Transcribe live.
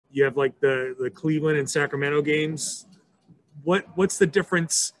you have like the Cleveland and Sacramento games. What's the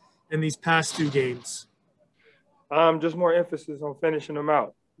difference in these past two games? Just more emphasis on finishing them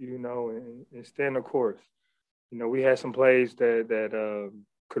out, and staying the course. We had some plays that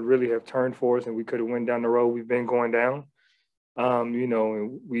could really have turned for us, and we could have went down the road we've been going down. And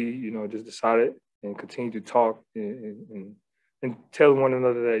we, just decided and continue to talk and tell one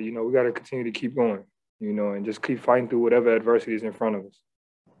another that, we got to continue to keep going, and just keep fighting through whatever adversity is in front of us.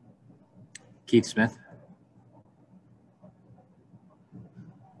 Keith Smith.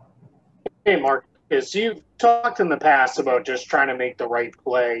 Hey, Marcus, you've talked in the past about just trying to make the right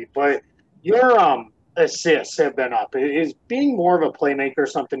play, but your assists have been up. Is being more of a playmaker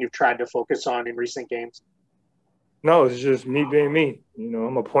something you've tried to focus on in recent games? No, it's just me being me.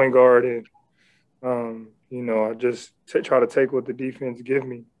 I'm a point guard, and I just try to take what the defense gives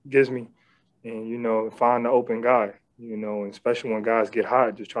me, and find the open guy. And especially when guys get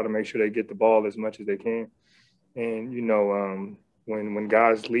hot, just try to make sure they get the ball as much as they can. And when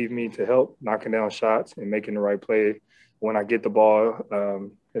guys leave me to help knocking down shots and making the right play, when I get the ball,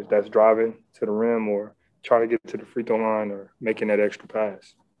 if that's driving to the rim or trying to get to the free throw line or making that extra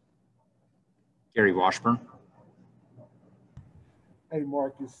pass. Gary Washburn. Hey,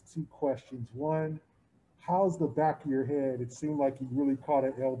 Marcus, two questions. One, how's the back of your head? It seemed like you really caught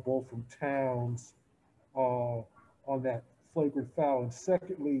an elbow from Towns on that flagrant foul. And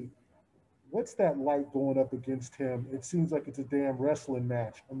secondly, what's that like going up against him? It seems like it's a damn wrestling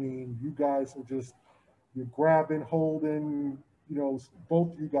match. I mean, you guys are just, you're grabbing, holding,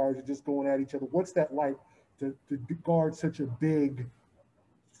 both you guys are just going at each other. What's that like to guard such a big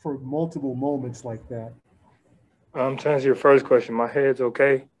for multiple moments like that? To answer your first question, my head's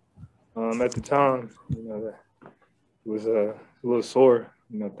okay. At the time, it was a little sore.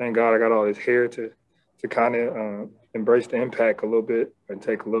 Thank God I got all this hair to kind of embrace the impact a little bit and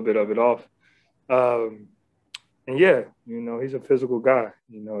take a little bit of it off. And yeah, he's a physical guy.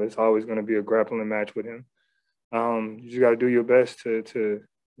 It's always going to be a grappling match with him. You just got to do your best to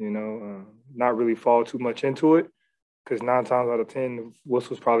not really fall too much into it, because 9 times out of 10, the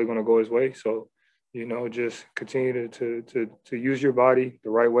whistle's probably going to go his way. So, just continue to use your body the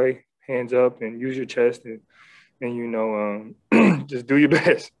right way, hands up, and use your chest, and just do your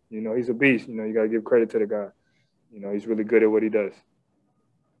best. He's a beast. You got to give credit to the guy. He's really good at what he does.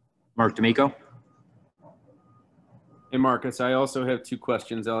 Mark D'Amico. Hey, Marcus, I also have 2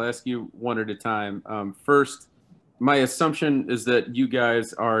 questions. I'll ask you one at a time. First, my assumption is that you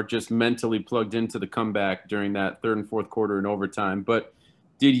guys are just mentally plugged into the comeback during that third and fourth quarter and overtime. But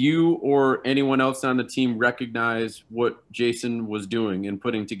did you or anyone else on the team recognize what Jayson was doing and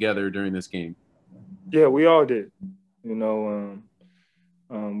putting together during this game? Yeah, we all did. We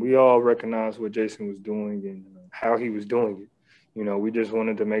all recognized what Jayson was doing and how he was doing it. We just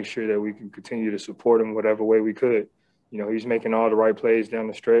wanted to make sure that we can continue to support him whatever way we could. He's making all the right plays down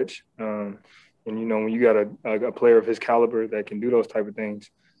the stretch. And, when you got a player of his caliber that can do those type of things,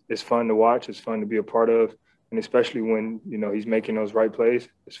 it's fun to watch. It's fun to be a part of. And especially when, he's making those right plays,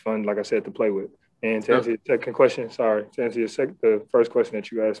 it's fun, like I said, to play with. And to answer your second question, the first question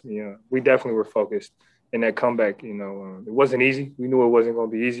that you asked me, we definitely were focused in that comeback. It wasn't easy. We knew it wasn't going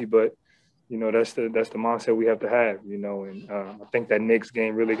to be easy, but, that's the mindset we have to have, and I think that Knicks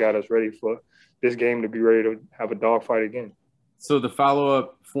game really got us ready for this game to be ready to have a dogfight again. So the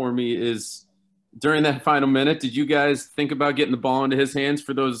follow-up for me is, during that final minute, did you guys think about getting the ball into his hands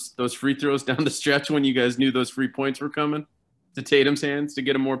for those free throws down the stretch when you guys knew those free points were coming to Tatum's hands to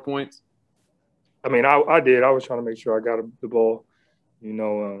get him more points? I mean, I did. I was trying to make sure I got him the ball. He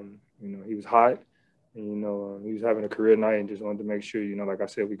was hot, and, he was having a career night, and just wanted to make sure, like I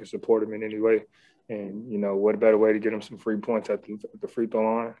said, we could support him in any way. And, what a better way to get him some free points at the free throw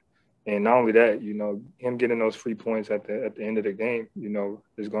line. And not only that, him getting those free points at the end of the game,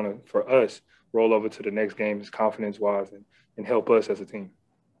 is going to, for us, roll over to the next game confidence-wise and help us as a team.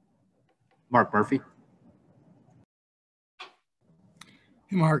 Mark Murphy.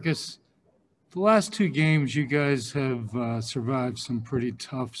 Hey, Marcus. The last 2 games, you guys have survived some pretty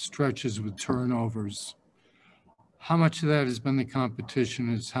tough stretches with turnovers. How much of that has been the competition,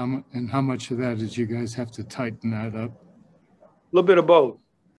 and how much of that is you guys have to tighten that up? A little bit of both.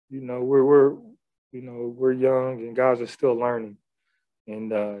 We're young, and guys are still learning. And,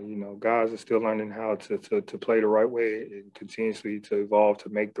 guys are still learning how to play the right way and continuously to evolve to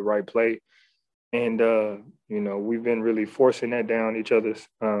make the right play. And, we've been really forcing that down each other's,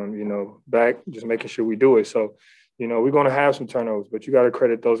 back, just making sure we do it. So, we're going to have some turnovers, but you got to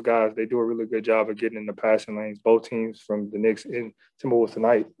credit those guys. They do a really good job of getting in the passing lanes, both teams from the Knicks and Timberwolves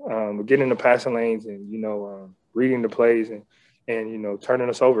tonight, getting in the passing lanes and, reading the plays and and turning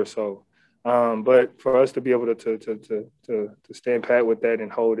us over. So, but for us to be able to stand pat with that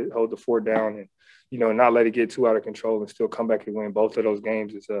and hold the fort down, and not let it get too out of control and still come back and win both of those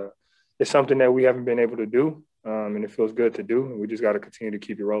games is it's something that we haven't been able to do, and it feels good to do, and we just got to continue to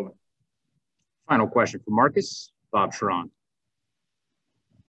keep it rolling. Final question for Marcus, Bob Sharon.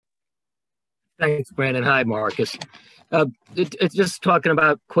 Thanks, Brandon. Hi, Marcus. It's just talking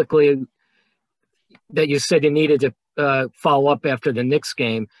about quickly that you said you needed to follow up after the Knicks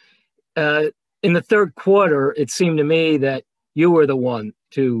game. In the third quarter, it seemed to me that you were the one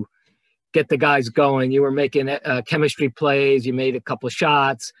to get the guys going. You were making chemistry plays. You made a couple of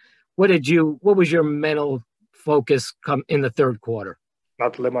shots. What was your mental focus come in the third quarter?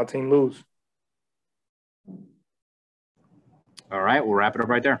 Not to let my team lose. All right, we'll wrap it up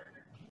right there.